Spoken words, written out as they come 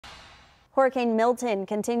Hurricane Milton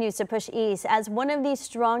continues to push east as one of the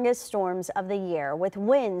strongest storms of the year, with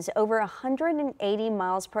winds over 180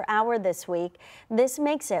 miles per hour this week. This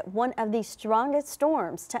makes it one of the strongest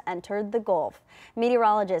storms to enter the Gulf.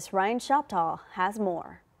 Meteorologist Ryan Shoptaw has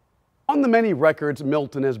more. On the many records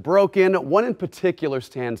Milton has broken, one in particular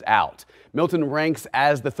stands out. Milton ranks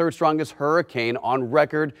as the third strongest hurricane on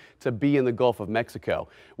record to be in the Gulf of Mexico,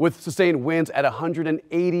 with sustained winds at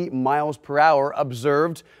 180 miles per hour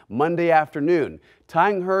observed Monday afternoon,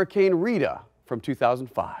 tying Hurricane Rita from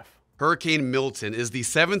 2005. Hurricane Milton is the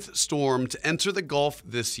seventh storm to enter the Gulf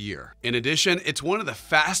this year. In addition, it's one of the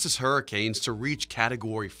fastest hurricanes to reach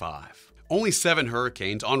Category 5. Only 7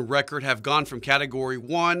 hurricanes on record have gone from Category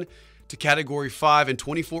 1 to Category 5 in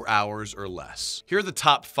 24 hours or less. Here are the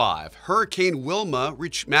top 5. Hurricane Wilma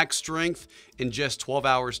reached max strength in just 12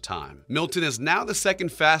 hours' time. Milton is now the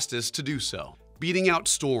second fastest to do so, beating out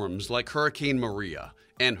storms like Hurricane Maria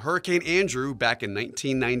and Hurricane Andrew back in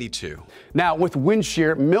 1992. Now, with wind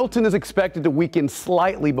shear, Milton is expected to weaken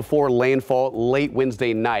slightly before landfall late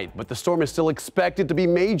Wednesday night, but the storm is still expected to be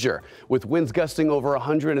major, with winds gusting over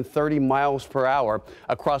 130 miles per hour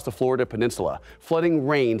across the Florida peninsula. Flooding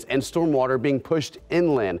rains and stormwater being pushed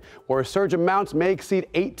inland, where surge amounts may exceed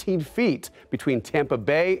 18 feet between Tampa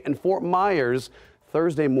Bay and Fort Myers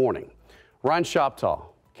Thursday morning. Ryan Shoptaw,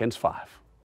 KENS 5.